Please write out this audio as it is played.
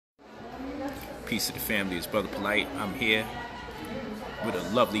Peace to the family. It's Brother Polight. I'm here with a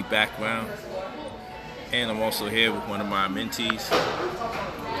lovely background, and I'm also here with one of my mentees.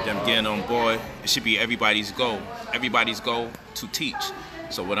 Them getting on board. It should be everybody's goal. Everybody's goal to teach.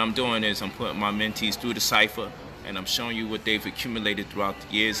 So what I'm doing is I'm putting my mentees through the cipher, and I'm showing you what they've accumulated throughout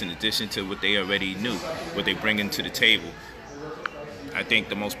the years in addition to what they already knew, what they bring into the table. I think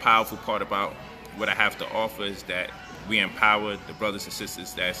the most powerful part about what I have to offer is that we empower the brothers and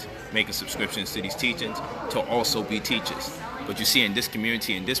sisters that's making subscriptions to these teachings to also be teachers. But you see in this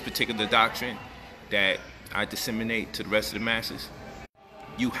community, in this particular doctrine that I disseminate to the rest of the masses,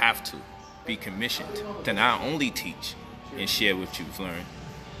 you have to be commissioned to not only teach and share what you've learned,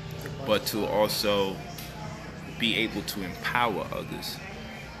 but to also be able to empower others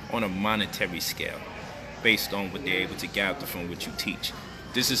on a monetary scale based on what they're able to gather from what you teach.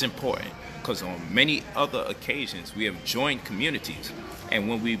 This is important because on many other occasions we have joined communities, and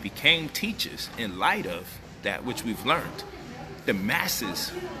when we became teachers in light of that which we've learned, the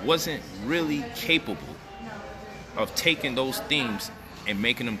masses wasn't really capable of taking those themes and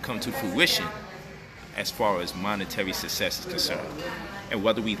making them come to fruition as far as monetary success is concerned. And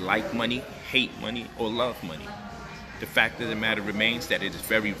whether we like money, hate money, or love money, the fact of the matter remains that it is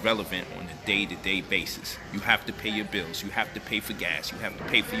very relevant on a day-to-day basis. You have to pay your bills, you have to pay for gas, you have to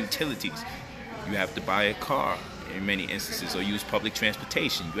pay for utilities, you have to buy a car in many instances or use public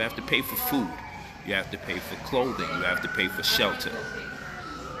transportation, you have to pay for food, you have to pay for clothing, you have to pay for shelter.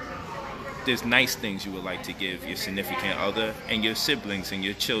 There's nice things you would like to give your significant other and your siblings and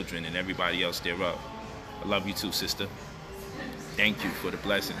your children and everybody else thereof. I love you too, sister. Thank you for the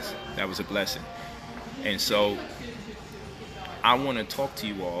blessings. That was a blessing. And so I want to talk to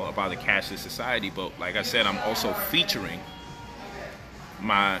you all about the cashless society, but like I said, I'm also featuring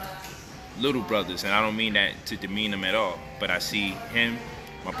my little brothers, and I don't mean that to demean them at all, but I see him,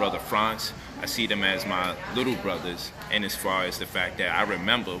 my brother Franz, I see them as my little brothers, and as far as the fact that I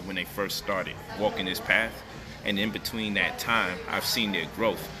remember when they first started walking this path, and in between that time, I've seen their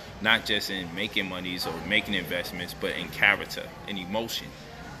growth, not just in making monies or making investments, but in character, in emotion,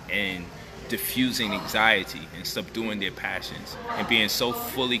 and diffusing anxiety and subduing their passions and being so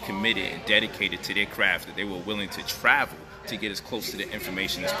fully committed and dedicated to their craft that they were willing to travel to get as close to the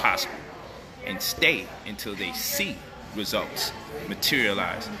information as possible and stay until they see results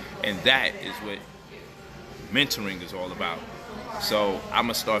materialize. And that is what mentoring is all about. So I'm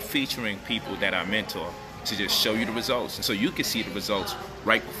gonna start featuring people that I mentor to just show you the results, and so you can see the results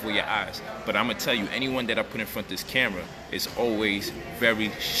right before your eyes. But I'm gonna tell you, anyone that I put in front of this camera is always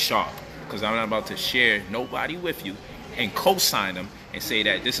very sharp, because I'm not about to share nobody with you and co-sign them and say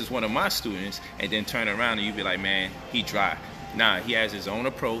that this is one of my students and then turn around and you be like, man, he dry. Nah, he has his own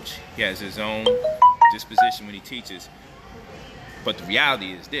approach, he has his own disposition when he teaches. But the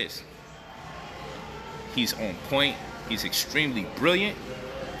reality is this: he's on point, he's extremely brilliant,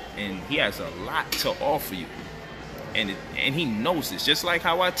 and he has a lot to offer you. And he knows this. Just like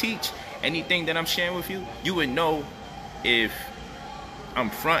how I teach, anything that I'm sharing with you, you would know if I'm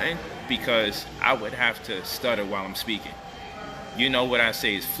fronting, because I would have to stutter while I'm speaking. You know what I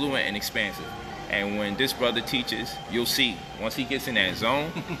say is fluent and expansive. And when this brother teaches, you'll see, once he gets in that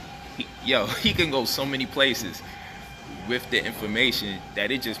zone, he can go so many places with the information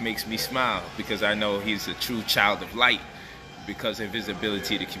that it just makes me smile, because I know he's a true child of light because of his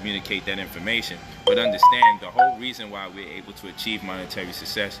ability to communicate that information. But understand, the whole reason why we're able to achieve monetary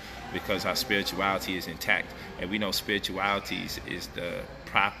success, because our spirituality is intact. And we know spirituality is the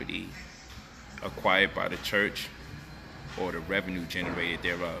property acquired by the church or the revenue generated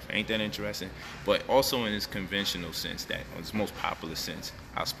thereof. Ain't that interesting? But also in its conventional sense, that in its most popular sense,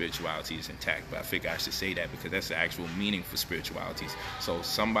 our spirituality is intact. But I figure I should say that because that's the actual meaning for spiritualities. So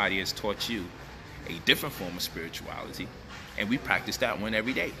somebody has taught you a different form of spirituality, and we practice that one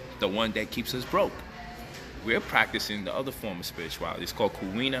every day, the one that keeps us broke. We're practicing the other form of spirituality. It's called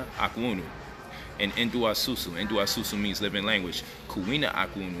Kuwina Akwunu and Nduasusu. Nduasusu means living language. Kuwina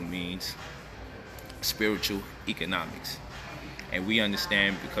Akwunu means spiritual economics. And we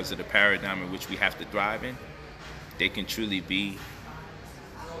understand, because of the paradigm in which we have to thrive in, there can truly be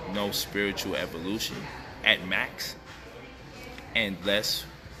no spiritual evolution at max unless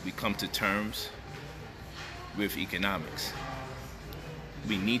we come to terms with economics.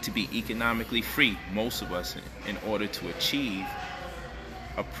 We need to be economically free, most of us, in order to achieve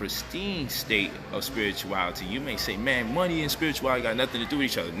a pristine state of spirituality. You may say, man, money and spirituality got nothing to do with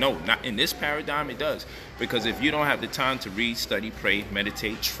each other. No, not in this paradigm, it does. Because if you don't have the time to read, study, pray,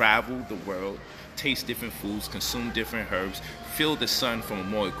 meditate, travel the world, taste different foods, consume different herbs, feel the sun from a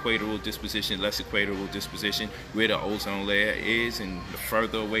more equatorial disposition, less equatorial disposition, where the ozone layer is, and the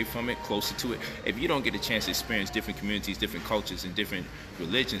further away from it, closer to it. If you don't get a chance to experience different communities, different cultures, and different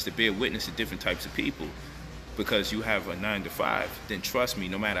religions, to bear witness to different types of people, because you have a 9 to 5, then trust me,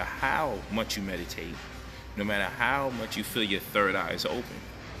 no matter how much you meditate, no matter how much you feel your third eye is open,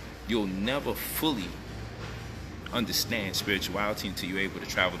 you'll never fully understand spirituality until you're able to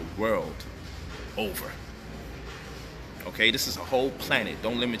travel the world over. Okay, this is a whole planet.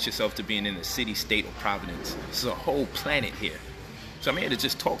 Don't limit yourself to being in a city, state, or province. This is a whole planet here. So I'm here to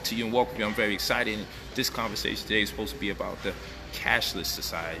just talk to you and walk with you. I'm very excited. And this conversation today is supposed to be about the cashless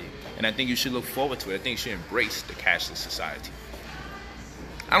society. And I think you should look forward to it. I think you should embrace the cashless society.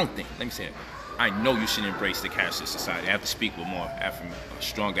 Let me say it. I know you should embrace the cashless society. I have to speak with more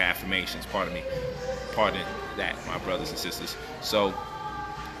stronger affirmations. Pardon that, my brothers and sisters. So,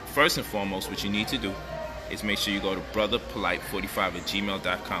 first and foremost, what you need to do is make sure you go to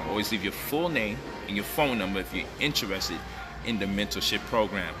brotherpolight45@gmail.com. Always leave your full name and your phone number if you're interested in the mentorship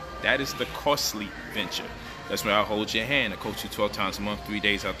program. That is the costly venture. That's where I hold your hand. I coach you 12 times a month, 3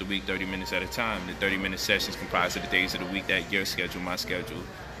 days out the week, 30 minutes at a time. The 30-minute sessions comprise of the days of the week that your schedule, my schedule,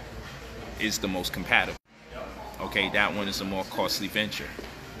 is the most compatible. Okay, that one is a more costly venture.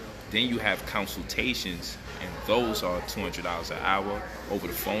 Then you have consultations, and those are $200 an hour over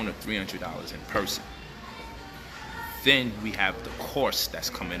the phone, or $300 in person. Then we have the course that's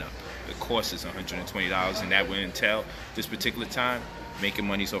coming up. The course is $120, and that will entail this particular time making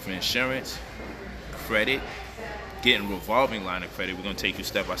monies off of insurance, credit, getting a revolving line of credit. We're going to take you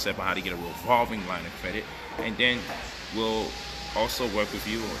step by step on how to get a revolving line of credit, and then we'll also work with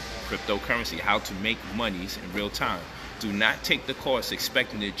you on cryptocurrency, how to make monies in real time. Do not take the course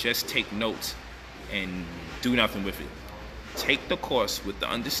expecting to just take notes and do nothing with it. Take the course with the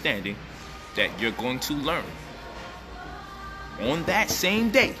understanding that you're going to learn on that same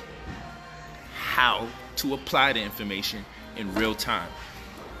day how to apply the information in real time.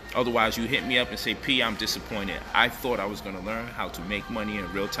 Otherwise, you hit me up and say, P, I'm disappointed. I thought I was going to learn how to make money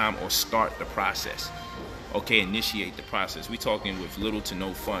in real time or start the process. Okay, initiate the process. We're talking with little to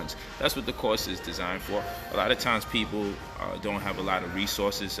no funds. That's what the course is designed for. A lot of times people don't have a lot of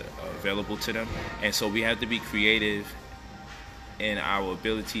resources available to them, and so we have to be creative in our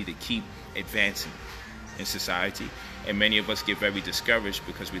ability to keep advancing in society. And many of us get very discouraged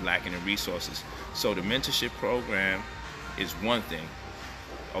because we're lacking in resources. So the mentorship program is one thing,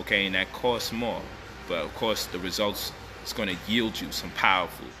 okay, and that costs more. But of course, the results is going to yield you some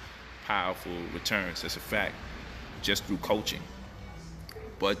powerful returns. That's a fact, just through coaching.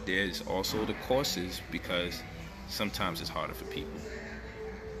 But there's also the courses, because sometimes it's harder for people.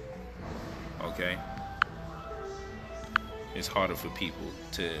 Okay? It's harder for people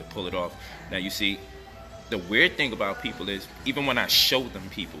to pull it off. Now, you see, the weird thing about people is, even when I show them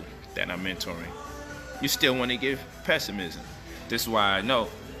people that I'm mentoring, you still want to give pessimism. This is why I know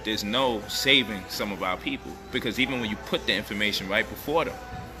there's no saving some of our people, because even when you put the information right before them,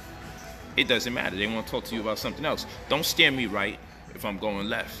 it doesn't matter. They want to talk to you about something else. Don't steer me right if I'm going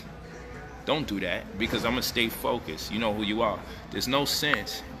left. Don't do that, because I'm going to stay focused. You know who you are. There's no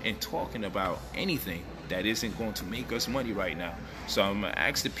sense in talking about anything that isn't going to make us money right now. So I'm going to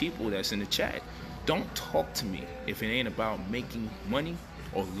ask the people that's in the chat, don't talk to me if it ain't about making money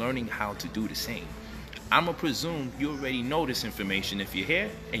or learning how to do the same. I'm going to presume you already know this information if you're here,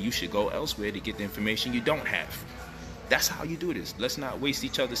 and you should go elsewhere to get the information you don't have. That's how you do this. Let's not waste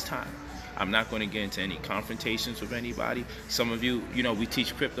each other's time. I'm not going to get into any confrontations with anybody. Some of you, we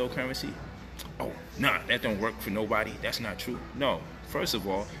teach cryptocurrency. Oh, nah, that don't work for nobody. That's not true. No. First of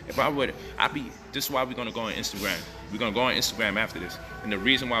all, if I would, this is why we're going to go on Instagram. We're going to go on Instagram after this. And the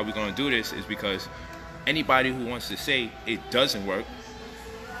reason why we're going to do this is because anybody who wants to say it doesn't work,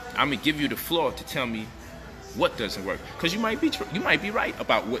 I'm going to give you the floor to tell me what doesn't work. Because you might be right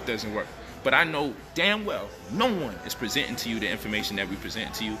about what doesn't work. But I know damn well no one is presenting to you the information that we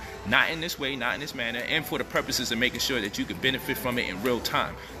present to you, not in this way, not in this manner, and for the purposes of making sure that you can benefit from it in real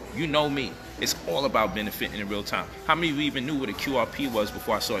time. You know me. It's all about benefiting in real time. How many of you even knew what a QRP was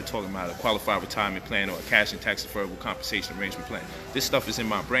before I started talking about a qualified retirement plan or a cash and tax deferrable compensation arrangement plan? This stuff is in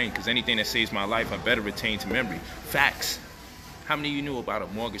my brain, because anything that saves my life, I better retain to memory. Facts. How many of you knew about a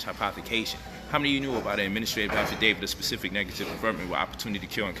mortgage hypothecation? How many of you knew about an administrative affidavit, a specific negative averment with opportunity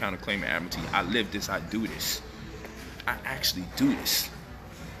to cure and counterclaim amnesty? I live this, I do this. I actually do this.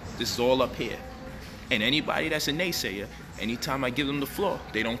 This is all up here. And anybody that's a naysayer, anytime I give them the floor,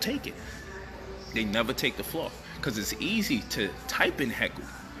 they don't take it. They never take the floor. Because it's easy to type in heckle.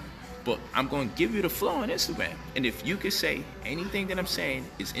 But I'm going to give you the flow on Instagram. And if you could say anything that I'm saying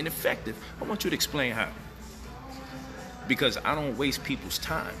is ineffective, I want you to explain how. Because I don't waste people's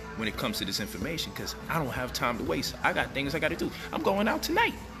time when it comes to this information, because I don't have time to waste. I got things I got to do. I'm going out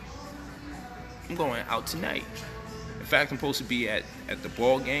tonight. In fact, I'm supposed to be at the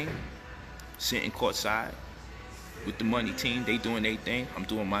ball game, sitting courtside with the money team. They doing their thing. I'm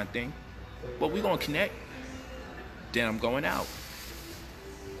doing my thing. But we're going to connect. Then I'm going out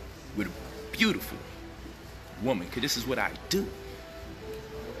with a beautiful woman, because this is what I do.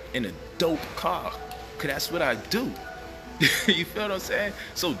 In a dope car, because that's what I do. You feel what I'm saying?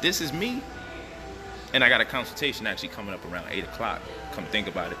 So this is me. And I got a consultation actually coming up around 8 o'clock. Come think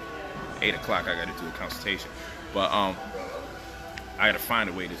about it. 8 o'clock I got to do a consultation. But I got to find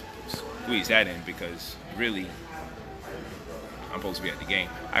a way to squeeze that in, because really I'm supposed to be at the game.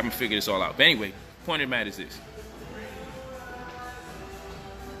 I haven't figured this all out. But anyway, point of the matter is this.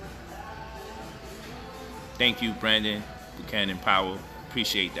 Thank you, Brandon Buchanan Powell.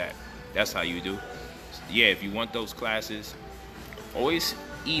 Appreciate that. That's how you do. Yeah, if you want those classes, always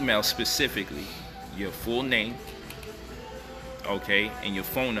email specifically your full name, okay, and your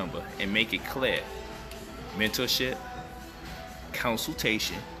phone number, and make it clear. Mentorship,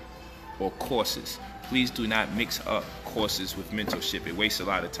 consultation, or courses. Please do not mix up courses with mentorship. It wastes a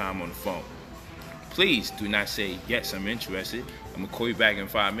lot of time on the phone. Please do not say, yes, I'm interested. I'm going to call you back in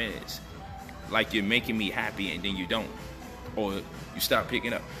 5 minutes. Like you're making me happy and then you don't. Or you stop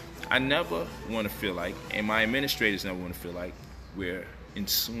picking up. I never want to feel like, and my administrators never want to feel like, we're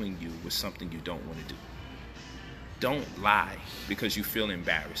ensuing you with something you don't want to do. Don't lie because you feel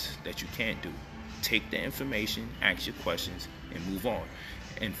embarrassed that you can't do. Take the information, ask your questions, and move on.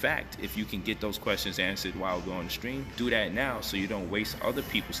 In fact, if you can get those questions answered while we're on the stream, do that now so you don't waste other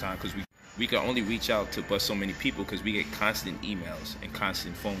people's time, because we can only reach out to but so many people, because we get constant emails and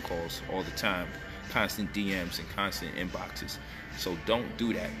constant phone calls all the time, constant DMs and constant inboxes. So don't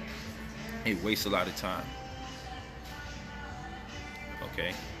do that. It wastes a lot of time.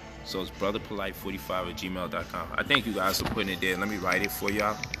 Okay? So it's brotherpolite45@gmail.com. I thank you guys for putting it there. Let me write it for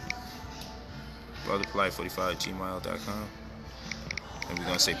y'all. brotherpolite45@gmail.com. And we're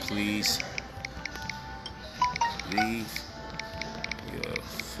going to say, please leave your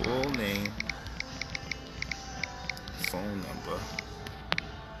full name, phone number,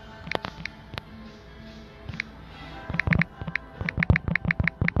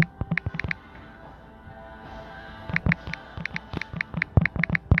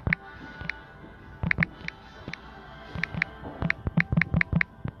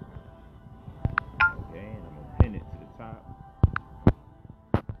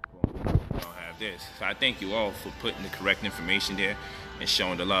 this. So I thank you all for putting the correct information there and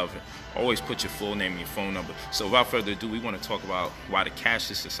showing the love. Always put your full name and your phone number. So without further ado, we want to talk about why the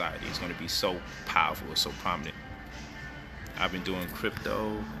cashless society is going to be so powerful and so prominent. I've been doing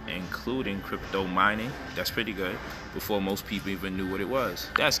crypto, including crypto mining. That's pretty good. Before most people even knew what it was.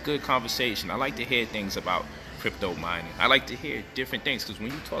 That's good conversation. I like to hear things about crypto mining. I like to hear different things, because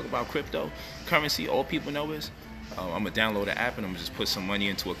when you talk about crypto currency, all people know is I'm going to download an app and I'm going to just put some money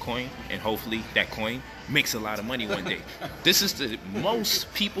into a coin, and hopefully that coin makes a lot of money one day. This is the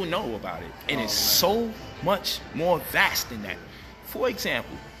most people know about it, and it's so much more vast than that. For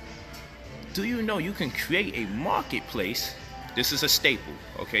example, do you know you can create a marketplace? This is a staple,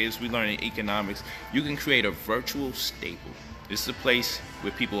 okay? As we learn in economics, you can create a virtual staple. This is a place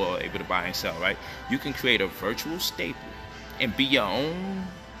where people are able to buy and sell, right? You can create a virtual staple and be your own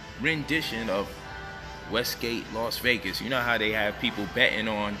rendition of Westgate, Las Vegas. You know how they have people betting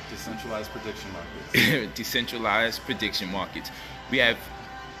on decentralized prediction markets. Decentralized prediction markets. We have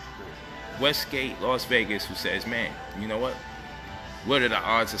Westgate, Las Vegas, who says, man, you know what? What are the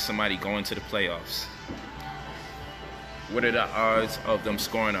odds of somebody going to the playoffs? What are the odds of them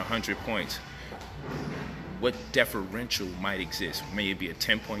scoring 100 points? What differential might exist? May it be a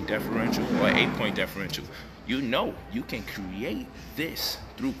 10-point differential or an 8-point differential? You know, you can create this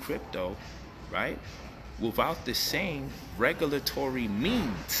through crypto, right? Without the same regulatory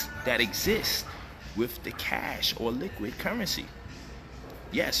means that exist with the cash or liquid currency.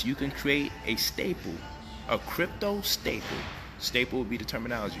 Yes, you can create a staple, a crypto staple. Staple would be the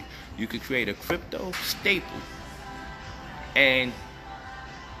terminology. You could create a crypto staple and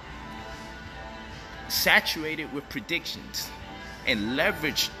saturate it with predictions and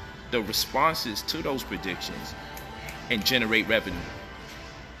leverage the responses to those predictions and generate revenue.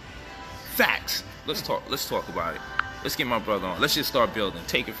 Facts. Let's talk about it. Let's get my brother on. Let's just start building.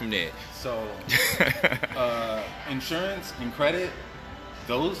 Take it from there. So, insurance and credit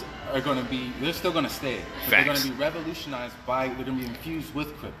those are going to be, they're still going to stay. But they're going to be revolutionized they're going to be infused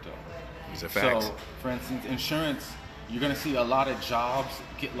with crypto. These are facts. So, for instance, insurance, you're going to see a lot of jobs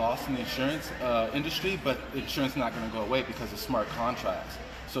get lost in the insurance industry, but insurance is not going to go away because of smart contracts.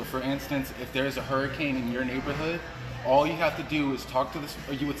 So, for instance, if there's a hurricane in your neighborhood, all you have to do is talk to this,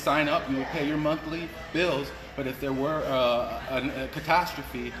 or you would sign up, you would pay your monthly bills, but if there were a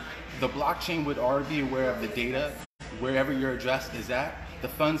catastrophe, the blockchain would already be aware of the data, wherever your address is at. The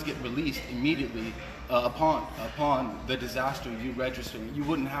funds get released immediately upon the disaster you register. You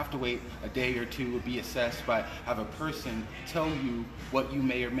wouldn't have to wait a day or two to be assessed by have a person tell you what you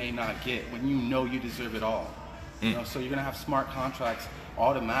may or may not get when you know you deserve it all. You know, so you're gonna have smart contracts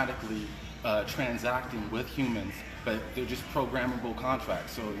automatically transacting with humans, but they're just programmable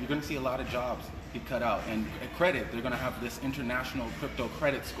contracts. So you're gonna see a lot of jobs get cut out. And credit, they're gonna have this international crypto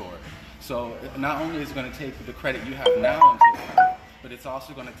credit score. So not only is it gonna take the credit you have now into account, but it's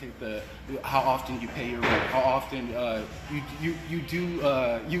also going to take how often you pay your rent, how often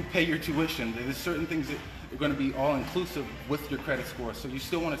you pay your tuition. There's certain things that are going to be all inclusive with your credit score. So you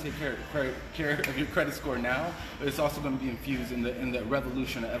still want to take care of your credit score now, but it's also going to be infused in the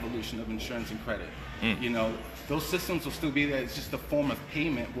evolution of insurance and credit. You know, those systems will still be there. It's just the form of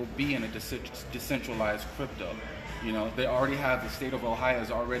payment will be in a decentralized crypto. You know, they already have, the state of Ohio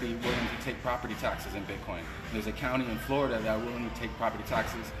is already willing to take property taxes in Bitcoin. There's a county in Florida that are willing to take property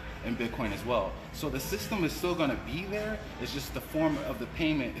taxes in Bitcoin as well. So the system is still going to be there. It's just the form of the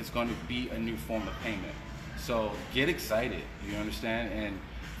payment is going to be a new form of payment. So get excited, you understand? And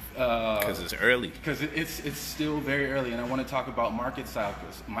because it's early. Because it's still very early, and I want to talk about market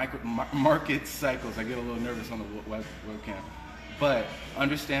cycles. Market cycles. I get a little nervous on the webcam. But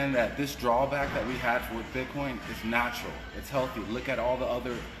understand that this drawback that we had with Bitcoin is natural. It's healthy. Look at all the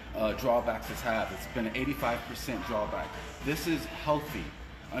other drawbacks it's had. It's been an 85% drawback. This is healthy.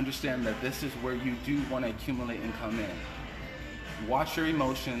 Understand that this is where you do want to accumulate and come in. Watch your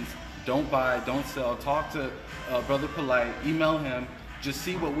emotions. Don't buy, don't sell. Talk to Brother Polight. Email him. Just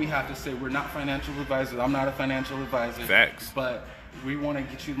see what we have to say. We're not financial advisors. I'm not a financial advisor. Facts. But we want to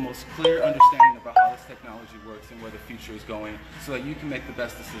get you the most clear understanding about how this technology works and where the future is going so that you can make the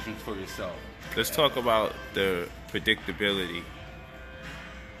best decisions for yourself. Let's talk about the predictability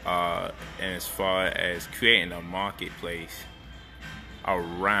and as far as creating a marketplace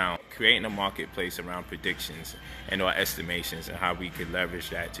around predictions and or estimations and how we could leverage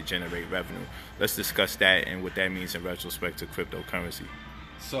that to generate revenue. Let's discuss that and what that means in retrospect to cryptocurrency.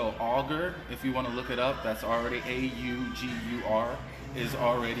 So Augur, if you want to look it up, that's already AUGUR, is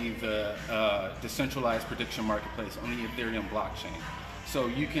already the decentralized prediction marketplace on the Ethereum blockchain. So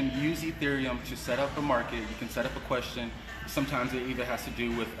you can use Ethereum to set up a market, you can set up a question. Sometimes it either has to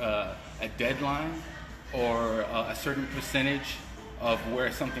do with a deadline or a certain percentage of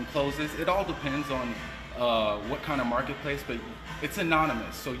where something closes. It all depends on what kind of marketplace, but it's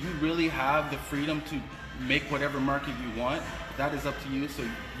anonymous. So you really have the freedom to make whatever market you want. That is up to you, so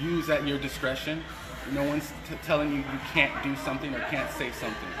use at your discretion. No one's telling you can't do something or can't say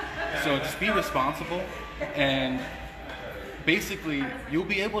something. So just be responsible, and basically you'll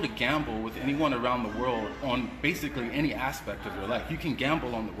be able to gamble with anyone around the world on basically any aspect of your life. You can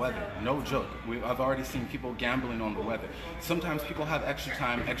gamble on the weather, no joke. I've already seen people gambling on the weather. Sometimes people have extra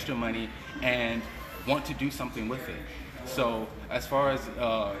time, extra money, and want to do something with it. So as far as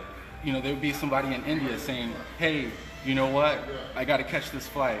you know, there would be somebody in India saying, hey, you know what, I got to catch this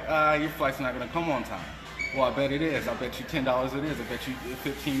flight. Your flight's not going to come on time. Well, I bet it is. I bet you $10 it is. I bet you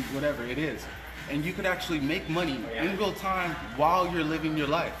 15, whatever it is. And you could actually make money in real time while you're living your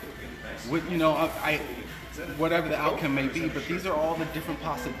life. With, you know, whatever the outcome may be, but these are all the different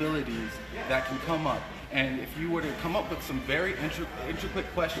possibilities that can come up. And if you were to come up with some very intricate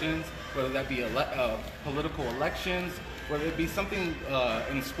questions, whether that be political elections, whether it be something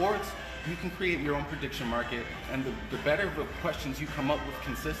in sports, you can create your own prediction market. And the better the questions you come up with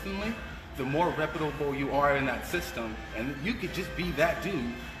consistently, the more reputable you are in that system. And you could just be that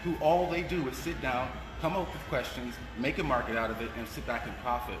dude who all they do is sit down, come up with questions, make a market out of it, and sit back and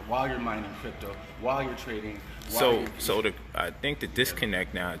profit while you're mining crypto, while you're trading. I think the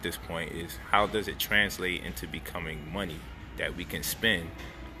disconnect now at this point is how does it translate into becoming money that we can spend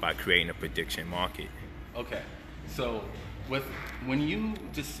by creating a prediction market? Okay, so when you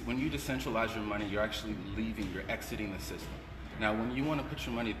decentralize your money, you're actually you're exiting the system. Now, when you want to put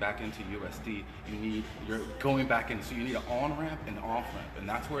your money back into USD, you're going back in. So you need an on-ramp and an off-ramp, and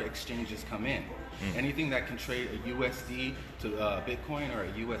that's where exchanges come in. Anything that can trade a USD to Bitcoin or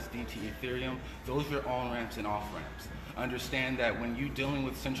a USD to Ethereum, those are on-ramps and off-ramps. Understand that when you're dealing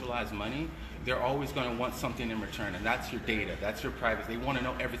with centralized money, they're always going to want something in return, and that's your data, that's your privacy. They want to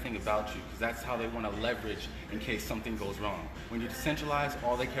know everything about you, because that's how they want to leverage in case something goes wrong. When you're decentralized,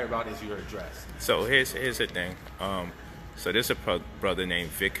 all they care about is your address. So here's the thing. So there's a brother named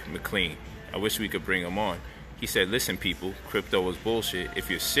Vic McLean. I wish we could bring him on. He said, listen, people, crypto is bullshit.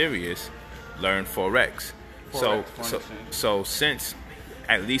 If you're serious, learn Forex. So since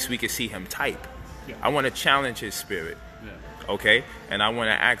at least we could see him type, I want to challenge his spirit. Okay? And I want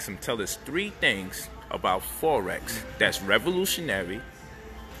to ask him, tell us 3 things about Forex that's revolutionary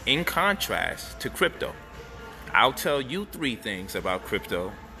in contrast to crypto. I'll tell you 3 things about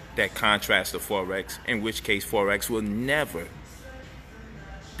crypto that contrast to Forex, in which case Forex will never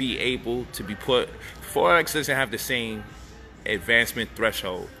be able to be put. Forex doesn't have the same advancement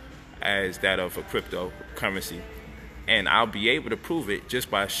threshold as that of a cryptocurrency, and I'll be able to prove it just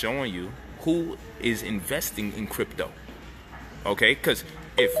by showing you who is investing in crypto. Okay, because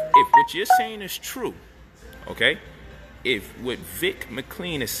if what you're saying is true, okay, if what Vic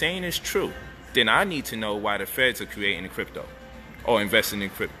McLean is saying is true, then I need to know why the feds are creating crypto or investing in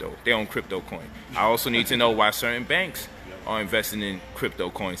crypto. They own crypto coin. I also need to know why certain banks are investing in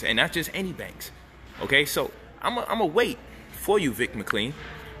crypto coins, and not just any banks. Okay, so I'm a wait for you, Vic McLean,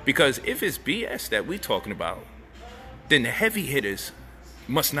 because if it's BS that we're talking about, then the heavy hitters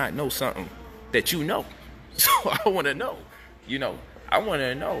must not know something that you know. So I want to know. I want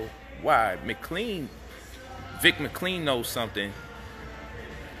to know why Vic McLean knows something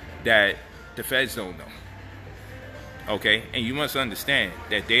that the feds don't know. Okay? And you must understand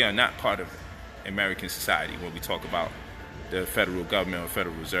that they are not part of American society when we talk about the federal government or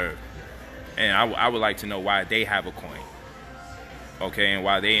Federal Reserve. And I would like to know why they have a coin. Okay? And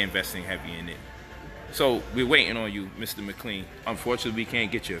why they're investing heavy in it. So we're waiting on you, Mr. McLean. Unfortunately, we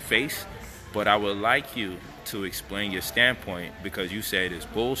can't get your face, but I would like you to explain your standpoint, because you said it's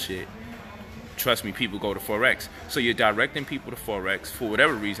bullshit. Trust me, people go to Forex. So you're directing people to Forex for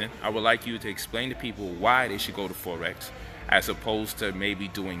whatever reason. I would like you to explain to people why they should go to Forex, as opposed to maybe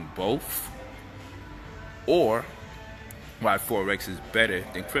doing both, or why Forex is better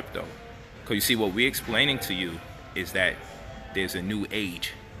than crypto. Because you see, what we're explaining to you is that there's a new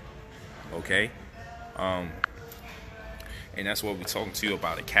age, okay? And that's what we're talking to you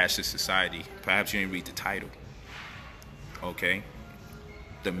about, a cashless society. Perhaps you didn't read the title. Okay?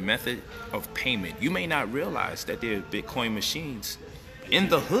 The method of payment. You may not realize that there are Bitcoin machines in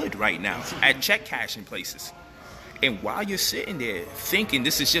the hood right now at check cashing places. And while you're sitting there thinking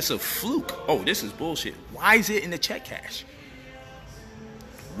this is just a fluke, oh, this is bullshit, why is it in the check cash?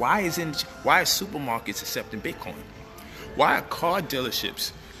 Why is supermarkets accepting Bitcoin? Why are car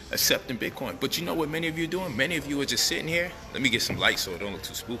dealerships accepting Bitcoin? But you know what many of you are doing? Many of you are just sitting here. Let me get some light so it don't look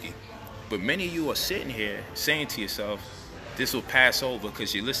too spooky. But many of you are sitting here saying to yourself, this will pass over,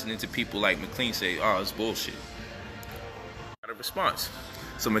 because you're listening to people like McLean say, oh, it's bullshit. Got a response.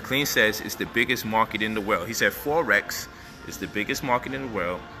 So McLean says it's the biggest market in the world. He said Forex is the biggest market in the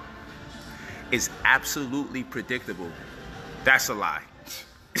world. It's absolutely predictable. That's a lie.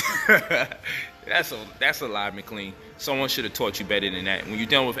 That's a lie, McLean. Someone should have taught you better than that. When you're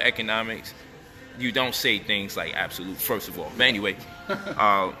done with economics, you don't say things like absolute, first of all. But anyway,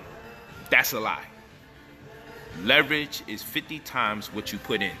 that's a lie. Leverage is 50 times what you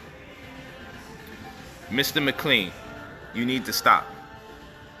put in. Mr. McLean, you need to stop.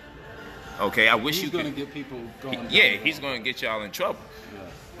 Okay, I wish he's you could. He's going to get people going. Yeah, he's going to get y'all in trouble.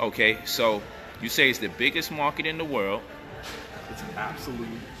 Yeah. Okay, so you say it's the biggest market in the world.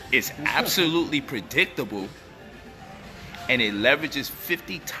 It's absolutely predictable, and it leverages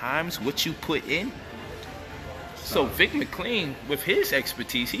 50 times what you put in. So Vic McLean, with his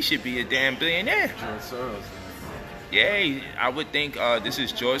expertise, he should be a damn billionaire. George Soros. Yeah, I would think this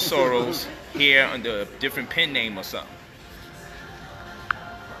is George Soros here under a different pen name or something.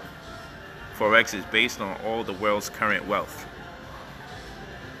 Forex is based on all the world's current wealth.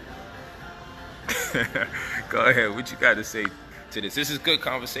 Go ahead, what you got to say to this? This is good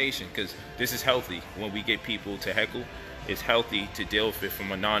conversation, because this is healthy. When we get people to heckle, it's healthy to deal with it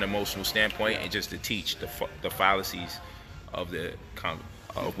from a non-emotional standpoint, and just to teach the fallacies of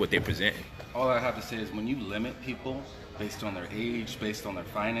what they're presenting. All I have to say is, when you limit people based on their age, based on their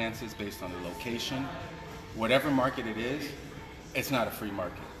finances, based on their location, whatever market it is, it's not a free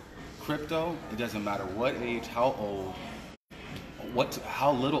market. Crypto, it doesn't matter what age, how old,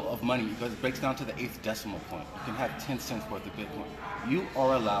 how little of money, because it breaks down to the 8th decimal point. You can have 10 cents worth of Bitcoin. You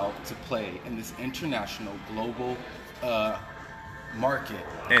are allowed to play in this international, global market.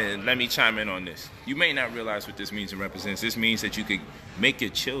 And let me chime in on this. You may not realize what this means and represents. This means that you could make your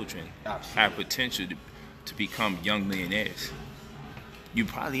children have potential to become young millionaires. You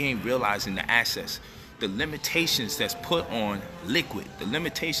probably ain't realizing the assets, the limitations that's put on liquid, the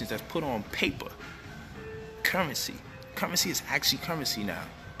limitations that's put on paper. Currency. Currency is actually currency now.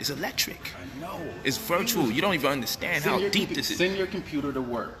 It's electric. I know. It's virtual. You don't even understand how deep this is. Send your computer to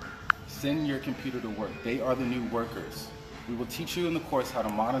work. Send your computer to work. They are the new workers. We will teach you in the course how to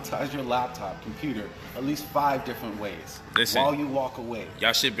monetize your laptop, computer, at least 5 different ways. Listen, while you walk away.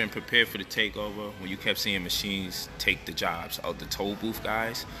 Y'all should have been prepared for the takeover when you kept seeing machines take the jobs of the toll booth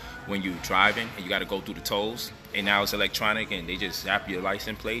guys. When you're driving and you got to go through the tolls, and now it's electronic and they just zap your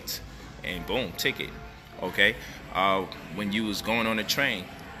license plates and boom, ticket. Okay? When you was going on a train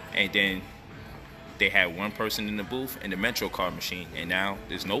and then they had one person in the booth and the Metro card machine, and now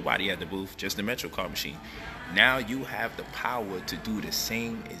there's nobody at the booth, just the Metro card machine. Now you have the power to do the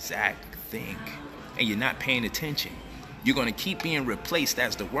same exact thing, and you're not paying attention. You're going to keep being replaced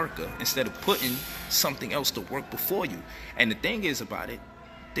as the worker instead of putting something else to work before you. And the thing is about it,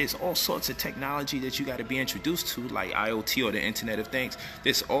 there's all sorts of technology that you got to be introduced to, like IoT or the Internet of Things.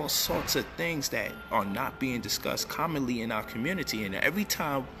 There's all sorts of things that are not being discussed commonly in our community. And every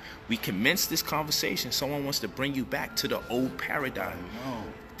time we commence this conversation, someone wants to bring you back to the old paradigm. No.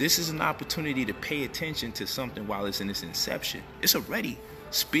 This is an opportunity to pay attention to something while it's in its inception. It's already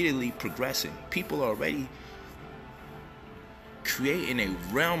speedily progressing. People are already creating a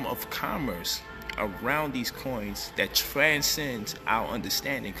realm of commerce around these coins that transcends our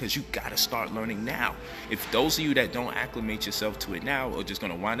understanding, because you got to start learning now. If those of you that don't acclimate yourself to it now are just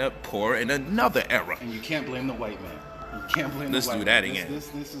going to wind up poor in another era. And you can't blame the white man. You can't blame Let's the white do that man. again.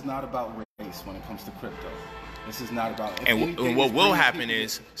 This is not about race when it comes to crypto. This is not about... And what will happen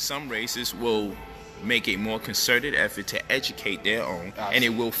is some races will make a more concerted effort to educate their own. Absolutely. And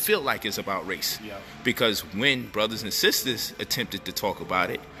it will feel like it's about race. Yeah. Because when brothers and sisters attempted to talk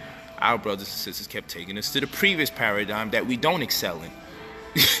about it, our brothers and sisters kept taking us to the previous paradigm that we don't excel in.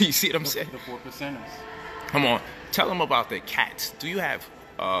 You see what I'm saying? The 4%ers. Come on, tell them about the cats. Do you have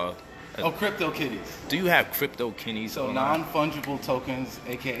crypto kitties. Do you have crypto kitties? So non-fungible tokens,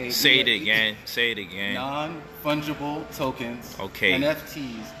 aka Say it again. Say it again. Non-fungible tokens. Okay.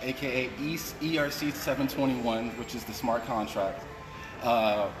 NFTs, aka ERC 721, which is the smart contract.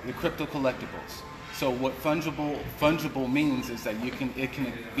 The crypto collectibles. So what fungible means is that it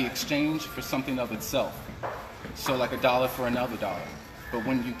can be exchanged for something of itself. So like $1 for another $1. But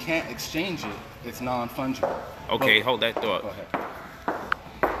when you can't exchange it, it's non-fungible. Okay, hold that thought. Go ahead.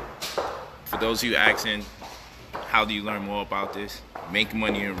 For those of you asking, how do you learn more about this? Make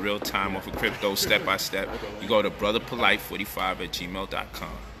money in real time off of crypto step by step. You go to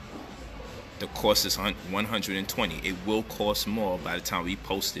brotherpolite45@gmail.com. The cost is $120. It will cost more by the time we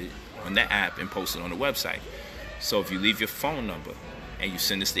post it on the app and post it on the website. So if you leave your phone number and you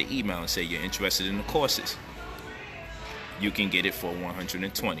send us the email and say you're interested in the courses, you can get it for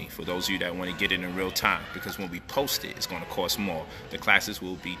 $120 for those of you that want to get it in real time, because when we post it, it's going to cost more. The classes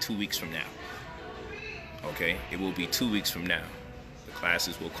will be 2 weeks from now. Okay, it will be 2 weeks from now. The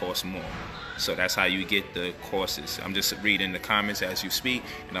classes will cost more. So that's how you get the courses. I'm just reading the comments as you speak,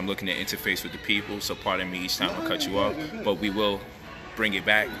 and I'm looking at interface with the people, so pardon me each time I cut you off, but we will bring it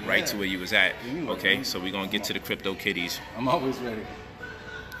back right to where you was at. Okay, so we're going to get to the crypto kitties. I'm always ready.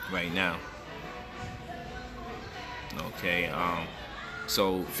 Right now. Okay,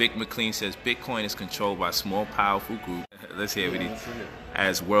 so Vic McLean says Bitcoin is controlled by a small, powerful group. Let's hear what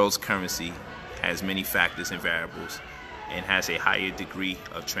as world's currency, has many factors and variables, and has a higher degree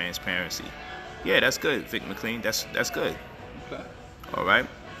of transparency. Yeah, that's good, Vic McLean. That's good. Okay. All right.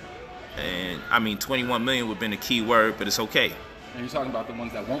 And I mean, 21 million would have been a key word, but it's okay. And you're talking about the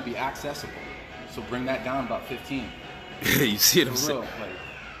ones that won't be accessible. So bring that down about 15. You see what I'm saying?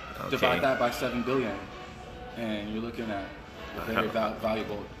 Like, divide that by 7 billion, and you're looking at a very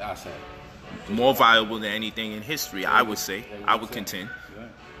valuable asset. More valuable than anything in history, I would say. I would contend. Yeah.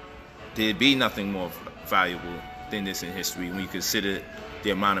 There'd be nothing more valuable than this in history when you consider the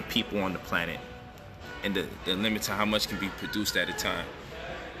amount of people on the planet and the limit to how much can be produced at a time.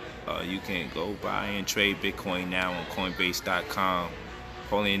 You can go buy and trade Bitcoin now on Coinbase.com,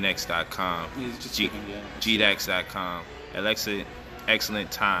 PolyNX.com, GDAX.com.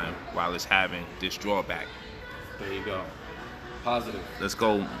 Excellent time while it's having this drawback. There you go. Positive. Let's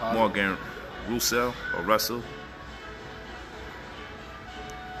go, positive. Morgan Russell.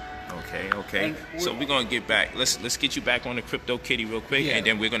 Okay. So we're gonna get back. Let's get you back on the Crypto Kitty real quick, and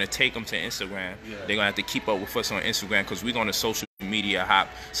then we're gonna take them to Instagram. Yeah. They're gonna have to keep up with us on Instagram because we're gonna social media hop.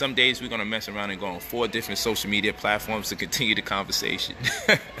 Some days we're gonna mess around and go on 4 different social media platforms to continue the conversation.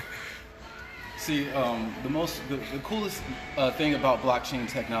 See, the coolest thing about blockchain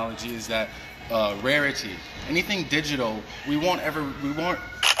technology is that rarity. Anything digital, we won't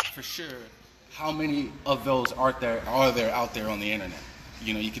for sure how many of those are there out there on the internet.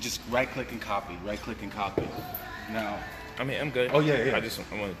 You know, you could just right click and copy. Now, I mean, I'm good. Oh yeah.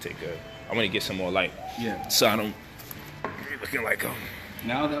 I want to get some more light. Yeah. So I don't be looking like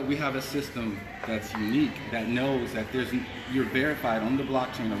Now that we have a system that's unique, that knows that you're verified on the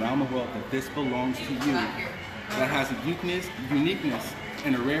blockchain around the world that this belongs to you, that has a uniqueness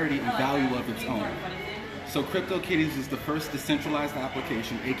and a rarity and value of its own. So CryptoKitties is the first decentralized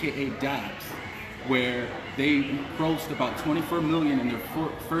application, aka dApps, where they grossed about 24 million in their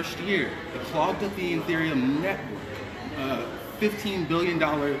first year. It clogged up the Ethereum network, $15 billion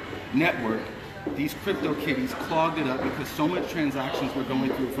network. These CryptoKitties clogged it up because so much transactions were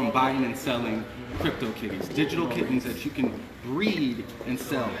going through from buying and selling CryptoKitties, digital kittens that you can breed and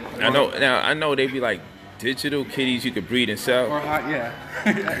sell. I know. Now I know they be like digital kitties you could breed and sell. Or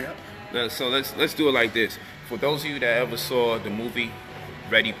yeah. So let's do it like this. For those of you that ever saw the movie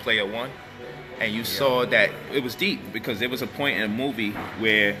Ready Player One, and you saw that it was deep because there was a point in the movie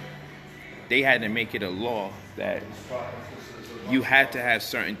where they had to make it a law that you had to have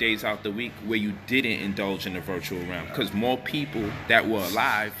certain days out the week where you didn't indulge in the virtual realm, because more people that were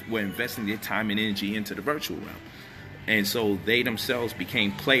alive were investing their time and energy into the virtual realm, and so they themselves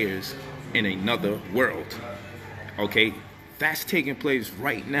became players in another world. Okay, that's taking place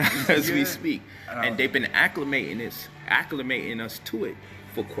right now as we speak, and they've been acclimating us to it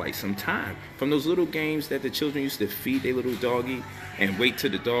for quite some time. From those little games that the children used to feed their little doggy and wait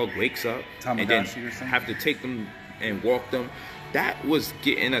till the dog wakes up and then have to take them and walk them. That was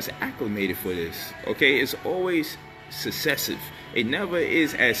getting us acclimated for this. Okay, it's always successive. It never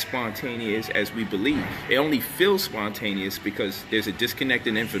is as spontaneous as we believe. It only feels spontaneous because there's a disconnect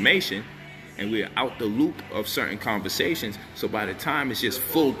in information and we're out the loop of certain conversations. So by the time it's just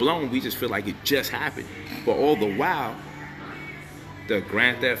full blown, we just feel like it just happened. But all the while, the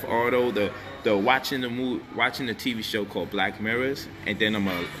Grand Theft Auto, the watching the TV show called Black Mirrors, and then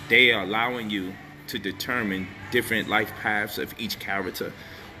they are allowing you to determine different life paths of each character.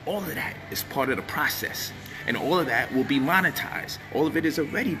 All of that is part of the process, and all of that will be monetized. All of it is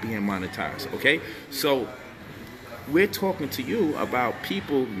already being monetized. Okay, so we're talking to you about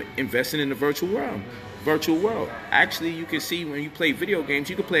people investing in the virtual world. Actually, you can see when you play video games,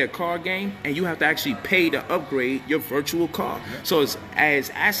 you can play a car game and you have to actually pay to upgrade your virtual car. So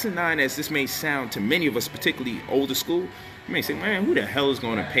as asinine as this may sound to many of us, particularly older school, you may say, man, who the hell is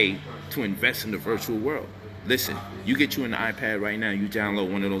going to pay to invest in the virtual world? Listen, you get you an iPad right now, you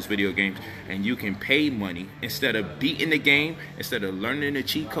download one of those video games, and you can pay money. Instead of beating the game, instead of learning the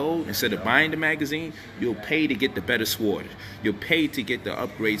cheat code, instead of buying the magazine, you'll pay to get the better sword. You'll pay to get the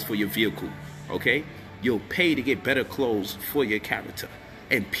upgrades for your vehicle, okay? You'll pay to get better clothes for your character.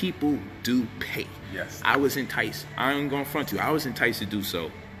 And people do pay. Yes. I was enticed. I ain't gonna front you. I was enticed to do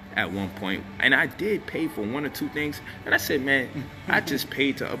so at one point, and I did pay for 1 or 2 things, and I said, man, I just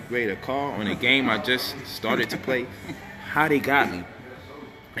paid to upgrade a car on a game I just started to play. How they got me,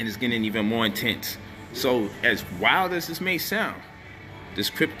 and it's getting even more intense. So as wild as this may sound, this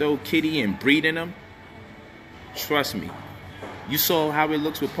crypto kitty and breeding them, trust me, you saw how it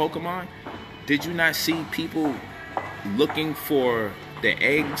looks with Pokemon. Did you not see people looking for the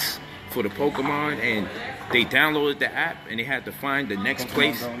eggs for the Pokemon, and they downloaded the app and they had to find the next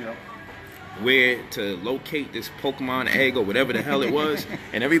place where to locate this Pokemon egg or whatever the hell it was,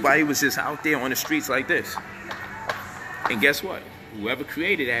 and everybody was just out there on the streets like this. And guess what? Whoever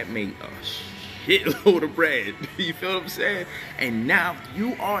created that made a shitload of bread. You feel what I'm saying? And now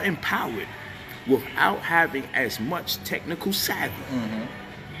you are empowered without having as much technical savvy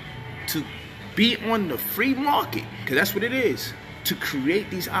to be on the free market, because that's what it is, to create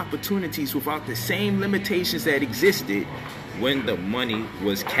these opportunities without the same limitations that existed when the money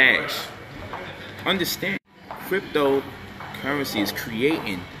was cash. Understand, cryptocurrency is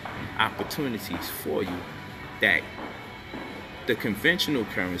creating opportunities for you that the conventional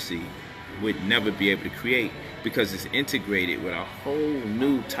currency would never be able to create, because it's integrated with a whole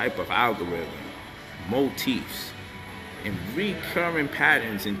new type of algorithm, motifs, and recurring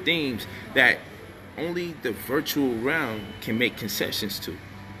patterns and themes that only the virtual realm can make concessions to.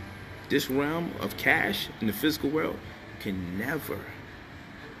 This realm of cash in the physical world can never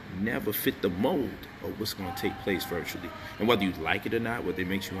fit the mold of what's going to take place virtually. And whether you like it or not, whether it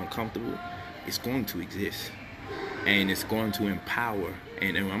makes you uncomfortable, it's going to exist. And it's going to empower.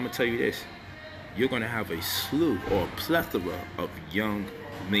 And I'm going to tell you this, you're going to have a slew or a plethora of young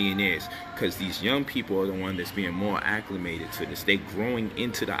millionaires, because these young people are the ones that's being more acclimated to this. They're growing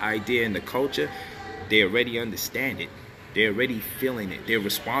into the idea and the culture. They already understand it. They're already feeling it. They're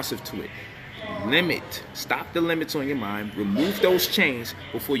responsive to it. Stop the limits on your mind. Remove those chains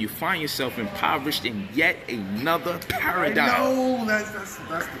before you find yourself impoverished in yet another paradigm. No,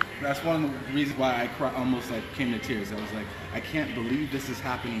 that's one of the reasons why I almost like came to tears. I was like, I can't believe this is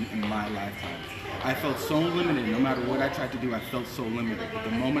happening in my lifetime. I felt so limited. No matter what I tried to do, I felt so limited. But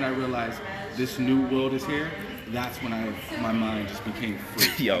the moment I realized this new world is here, that's when my mind just became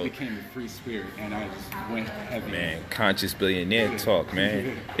free. I became a free spirit, and I just went heavy. Man, conscious billionaire talk,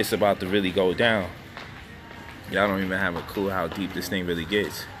 man. It's about to really go down. Y'all don't even have a clue how deep this thing really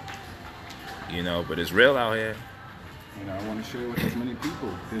gets. You know, but it's real out here. You know, I want to share it with as many people.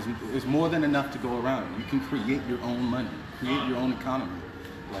 There's more than enough to go around. You can create your own money, create your own economy.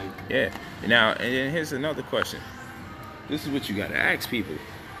 Yeah. Now, and then here's another question. This is what you got to ask people,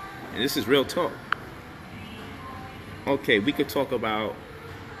 and this is real talk. Okay, we could talk about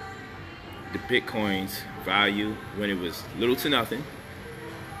the Bitcoin's value when it was little to nothing,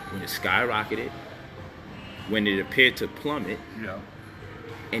 when it skyrocketed, when it appeared to plummet,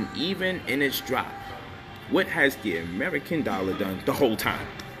 and even in its drop. What has the American dollar done the whole time?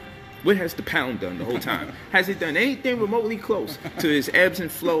 What has the pound done the whole time? Has it done anything remotely close to its ebbs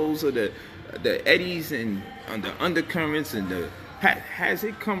and flows, or the eddies and the undercurrents and the... Has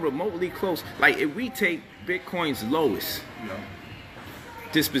it come remotely close? Like, if we take Bitcoin's lowest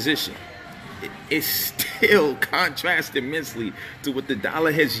disposition, it still contrasts immensely to what the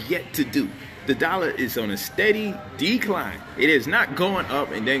dollar has yet to do. The dollar is on a steady decline. It is not going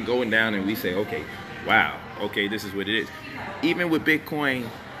up and then going down, and we say, okay, wow, okay, this is what it is. Even with Bitcoin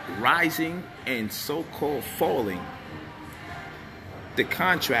rising and so-called falling, the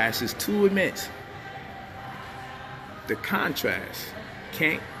contrast is too immense. The contrast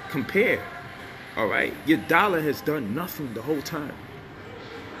can't compare. All right, your dollar has done nothing the whole time.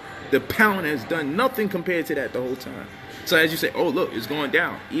 The pound has done nothing compared to that the whole time. So as you say, oh look, it's going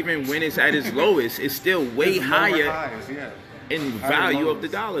down. Even when it's at its lowest, it's still way higher in value of the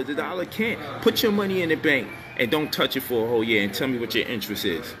dollar. The dollar can't. Put your money in the bank and don't touch it for a whole year and tell me what your interest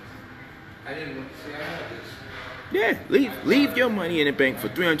is. Yeah, leave your money in the bank for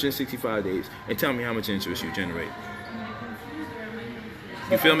 365 days and tell me how much interest you generate.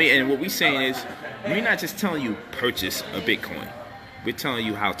 You feel me? And what we're saying is, we're not just telling you purchase a Bitcoin. We're telling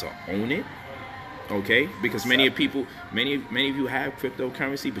you how to own it. Okay? Because many of you have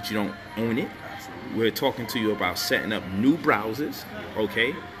cryptocurrency, but you don't own it. We're talking to you about setting up new browsers.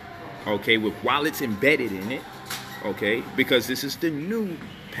 Okay? Okay, with wallets embedded in it. Okay? Because this is the new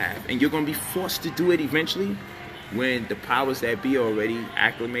path, and you're going to be forced to do it eventually when the powers that be are already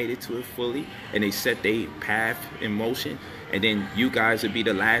acclimated to it fully and they set their path in motion, and then you guys will be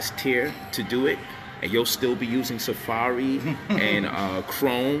the last tier to do it, and you'll still be using Safari and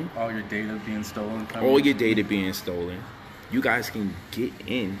Chrome. All your data being stolen. All your data being stolen. You guys can get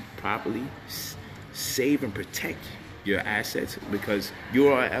in properly, save and protect your assets, because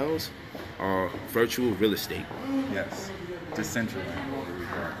URLs are virtual real estate. Yes, decentralized.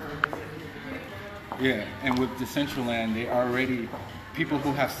 Yeah, and with Decentraland, they already, people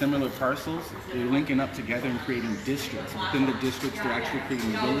who have similar parcels, they're linking up together and creating districts. Within the districts, they're actually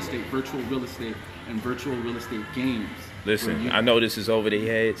creating real estate, and virtual real estate games. Listen, I know this is over the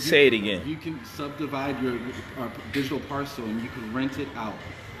head. Say it again. You can subdivide your digital parcel and you can rent it out.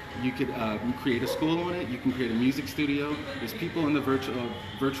 You could create a school on it. You can create a music studio. There's people in the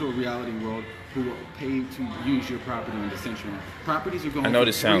virtual reality world who will pay to use your property on Decentraland. Properties are going. I know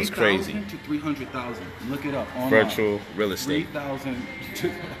this sounds crazy. To 300,000. Look it up online. Virtual real estate. 3,000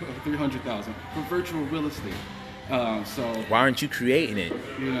 to 300,000 for virtual real estate. So why aren't you creating it?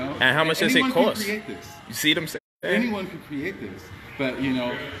 You know. And how much does it cost? Can create this. You see them saying? Anyone could create this, but you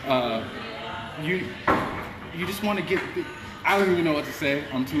know, you just want to get. I don't even know what to say.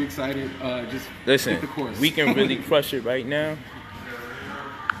 I'm too excited. Just listen. Hit the course. We can really crush it right now.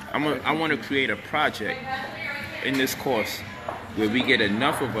 I want to create a project in this course where we get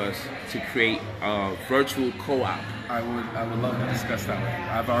enough of us to create a virtual co-op. I would love to discuss that with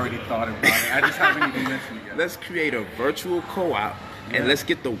you. I've already thought about it. I just haven't even mentioned it yet. Let's create a virtual co-op and let's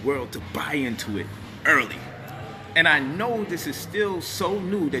get the world to buy into it early. And I know this is still so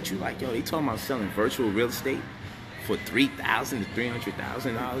new that you're like, yo, they talking about selling virtual real estate for $3,000 to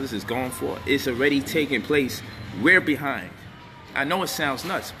 $300,000 is going for. It's already taking place. We're behind. I know it sounds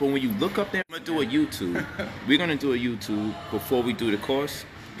nuts, but when you look up there, we're gonna do a YouTube. We're gonna do a YouTube before we do the course.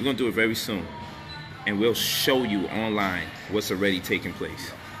 We're gonna do it very soon, and we'll show you online what's already taking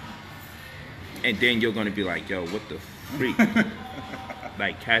place. And then you're going to be like, yo, what the freak?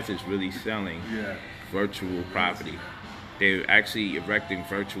 Like, cats is really selling virtual property. They're actually erecting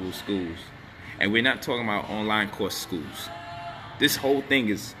virtual schools. And we're not talking about online course schools. This whole thing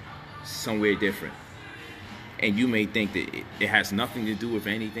is somewhere different. And you may think that it has nothing to do with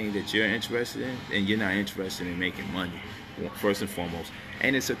anything that you're interested in, and you're not interested in making money, first and foremost.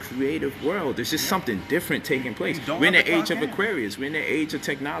 And it's a creative world. There's just something different taking place. We're in the age of Aquarius. We're in the age of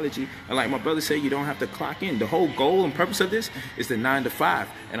technology. And like my brother said, you don't have to clock in. The whole goal and purpose of this is the 9 to 5.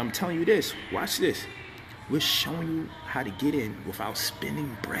 And I'm telling you this, watch this. We're showing you how to get in without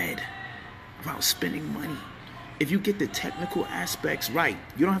spending bread, without spending money. If you get the technical aspects right,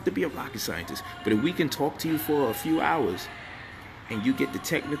 you don't have to be a rocket scientist. But if we can talk to you for a few hours and you get the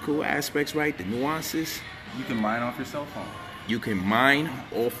technical aspects right, the nuances. You can mine off your cell phone. You can mine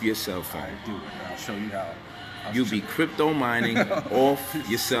off your cell phone. All right, do it. I'll show you how. You'll be crypto mining off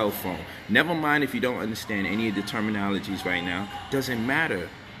your cell phone. Never mind if you don't understand any of the terminologies right now. Doesn't matter.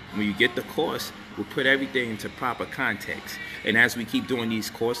 When you get the course, we'll put everything into proper context. And as we keep doing these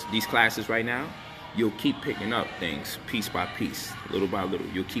classes right now, you'll keep picking up things piece by piece, little by little.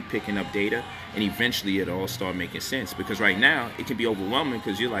 You'll keep picking up data, and eventually it'll all start making sense. Because right now, it can be overwhelming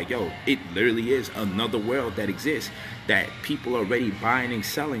because you're like, yo, it literally is another world that exists that people are already buying and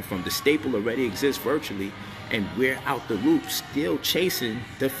selling from. The staple already exists virtually, and we're out the loop still chasing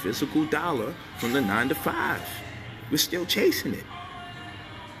the physical dollar from the 9 to 5. We're still chasing it.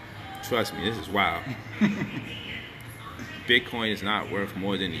 Trust me, this is wild. Bitcoin is not worth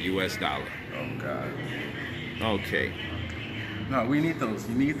more than the US dollar. Oh, God. Okay. No, we need those.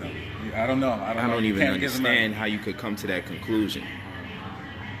 You need them. I don't know. I don't even understand how you could come to that conclusion.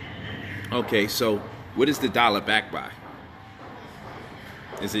 Okay, so what is the dollar backed by?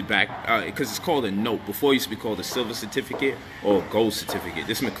 Is it backed? Because it's called a note. Before it used to be called a silver certificate or a gold certificate.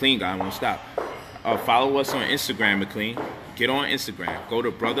 This McLean guy won't stop. Follow us on Instagram, McLean. Get on Instagram. Go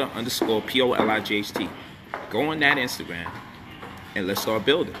to brother_POLIGHT. Go on that Instagram and let's start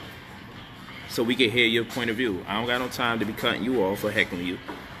building. So we can hear your point of view. I don't got no time to be cutting you off or heckling you.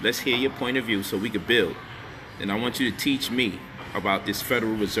 Let's hear your point of view so we can build. And I want you to teach me about this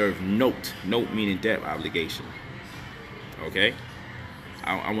Federal Reserve note. Note meaning debt obligation. Okay?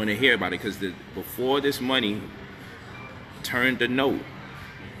 I want to hear about it because before this money turned the note,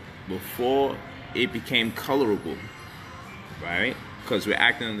 before it became colorable, right? Because we're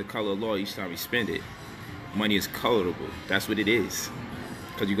acting under color of law each time we spend it. Money is colorable. That's what it is.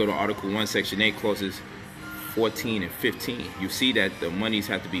 Because you go to Article 1, Section 8, clauses 14 and 15. You see that the monies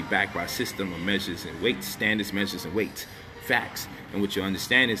have to be backed by system of measures and weights, standards, measures, and weights, facts. And what you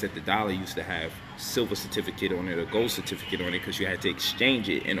understand is that the dollar used to have silver certificate on it or gold certificate on it because you had to exchange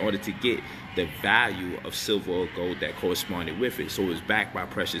it in order to get the value of silver or gold that corresponded with it. So it was backed by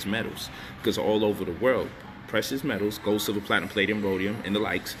precious metals because all over the world, precious metals, gold, silver, platinum, palladium, rhodium, and the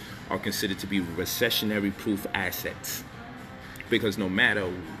likes are considered to be recessionary-proof assets. Because no matter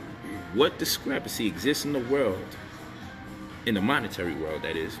what discrepancy exists in the world, in the monetary world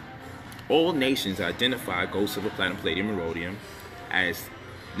that is, all nations identify gold, silver, platinum, palladium, and rhodium as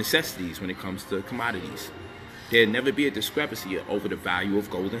necessities when it comes to commodities. There'll never be a discrepancy over the value of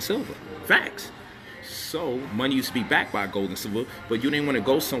gold and silver. Facts. So money used to be backed by gold and silver, but you didn't want to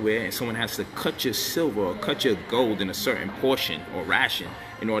go somewhere and someone has to cut your silver or cut your gold in a certain portion or ration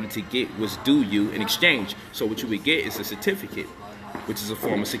in order to get what's due you in exchange. So what you would get is a certificate, which is a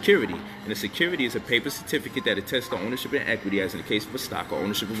form of security. And a security is a paper certificate that attests to ownership and equity, as in the case of a stock, or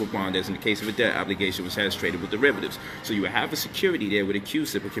ownership of a bond, as in the case of a debt obligation, which has traded with derivatives. So you would have a security there with a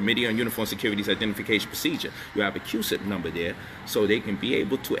QSIP, a Committee on Uniform Securities Identification Procedure. You have a QSIP number there, so they can be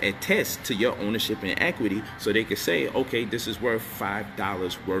able to attest to your ownership and equity, so they can say, okay, this is worth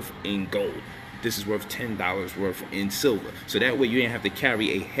 $5 worth in gold. This is worth $10 worth in silver. So that way you didn't have to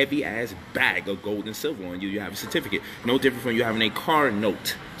carry a heavy-ass bag of gold and silver on you. You have a certificate. No different from you having a car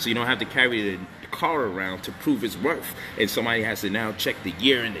note. So you don't have to carry the car around to prove its worth. And somebody has to now check the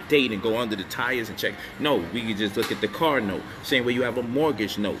year and the date and go under the tires and check. No, we can just look at the car note. Same way you have a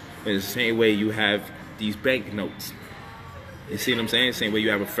mortgage note. And the same way you have these bank notes. You see what I'm saying? Same way you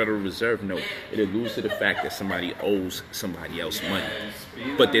have a Federal Reserve note. It alludes to the fact that somebody owes somebody else money.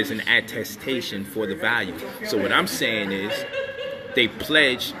 But there's an attestation for the value. So what I'm saying is they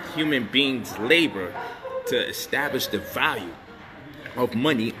pledge human beings' labor to establish the value of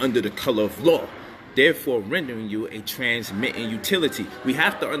money under the color of law, therefore rendering you a transmitting utility. We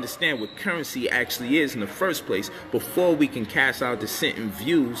have to understand what currency actually is in the first place before we can cast our dissenting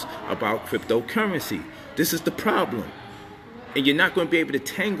views about cryptocurrency. This is the problem. And you're not going to be able to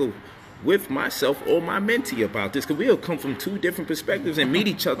tangle with myself or my mentee about this, because we'll come from two different perspectives and meet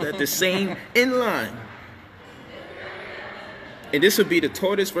each other at the same inline. And this would be the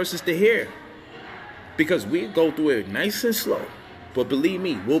tortoise versus the hare, because we go through it nice and slow. But believe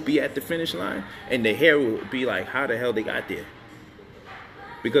me, we'll be at the finish line, and the hare will be like, how the hell they got there?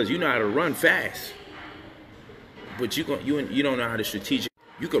 Because you know how to run fast, but you don't know how to strategically.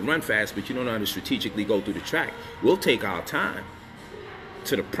 You could run fast, but you don't know how to strategically go through the track. We'll take our time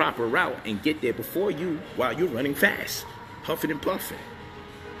to the proper route and get there before you while you're running fast, huffing and puffing.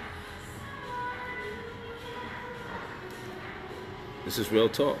 This is real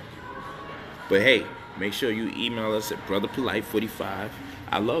talk. But hey, make sure you email us at Brother Polight 45.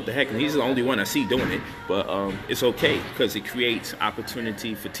 I love the heck, and he's the only one I see doing it. But it's okay, because it creates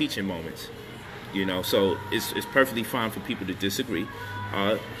opportunity for teaching moments. You know, so it's perfectly fine for people to disagree.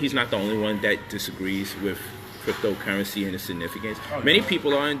 He's not the only one that disagrees with cryptocurrency and its significance. Many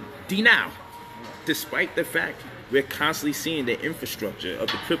people are in denial, despite the fact we're constantly seeing the infrastructure of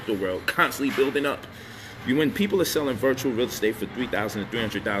the crypto world constantly building up. When people are selling virtual real estate for $3,000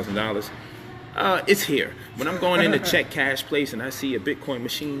 to $300,000, it's here. When I'm going in the check cash place and I see a Bitcoin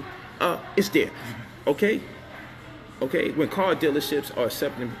machine, it's there. Okay? When car dealerships are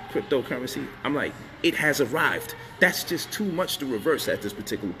accepting cryptocurrency, I'm like, it has arrived. That's just too much to reverse at this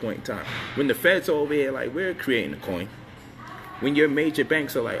particular point in time. When the Feds are over here like, we're creating a coin. When your major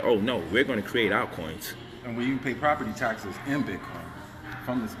banks are like, oh no, we're going to create our coins. And when you pay property taxes in Bitcoin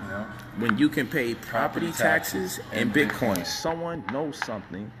from this, when you can pay property taxes in Bitcoin, someone knows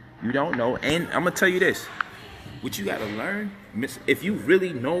something you don't know. And I'm going to tell you this. What you got to learn, if you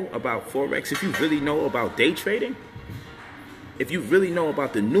really know about Forex, if you really know about day trading, if you really know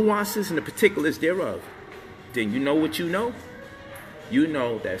about the nuances and the particulars thereof, then you know what you know. You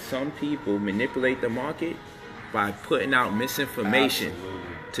know that some people manipulate the market by putting out misinformation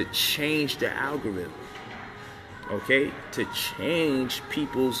to change the algorithm. Okay? To change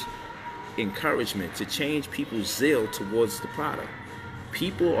people's encouragement, to change people's zeal towards the product.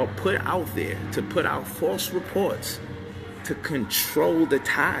 People are put out there to put out false reports to control the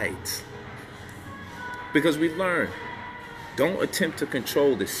tides. Because we learned, don't attempt to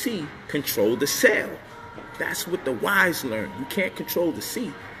control the sea, control the sail. That's what the wise learn. You can't control the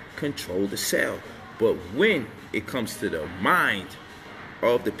sea, control the sail. But when it comes to the mind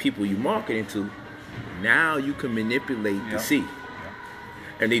of the people you marketing to, now you can manipulate the sea.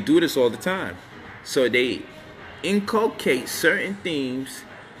 And they do this all the time. So they inculcate certain themes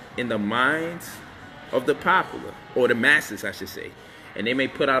in the minds of the popular, or the masses, I should say. And they may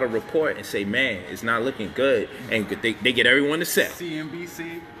put out a report and say, man, it's not looking good. And they get everyone to sell.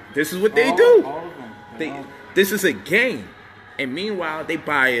 CNBC. This is what they do. All of them. This is a game. And meanwhile, they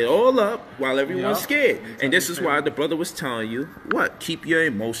buy it all up while everyone's scared. And this is why the brother was telling you, what? Keep your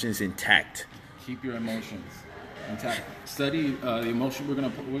emotions intact. Keep your emotions intact. Study the emotion. We're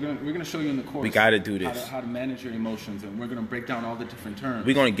gonna show you in the course. We got to do this. How to manage your emotions, and we're gonna break down all the different terms.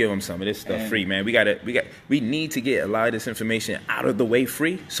 We're gonna give them some of this stuff free, man. We need to get a lot of this information out of the way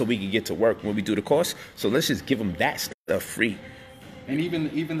free, so we can get to work when we do the course. So let's just give them that stuff free. And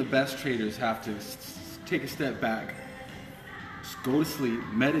even the best traders have to take a step back, go to sleep,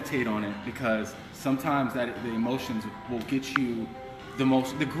 meditate on it, because sometimes the emotions will get you the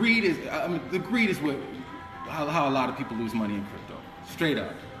most. The greed is what how a lot of people lose money in crypto. Straight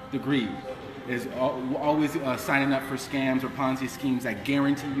up, the greed is always signing up for scams or Ponzi schemes that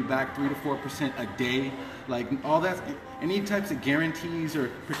guarantee you back 3 to 4% a day. Like all that, any types of guarantees or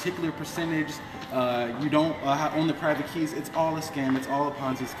particular percentage, you don't own the private keys. It's all a scam. It's all a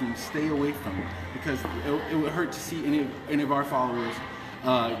Ponzi scheme. Stay away from it, because it would hurt to see any of our followers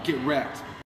get wrecked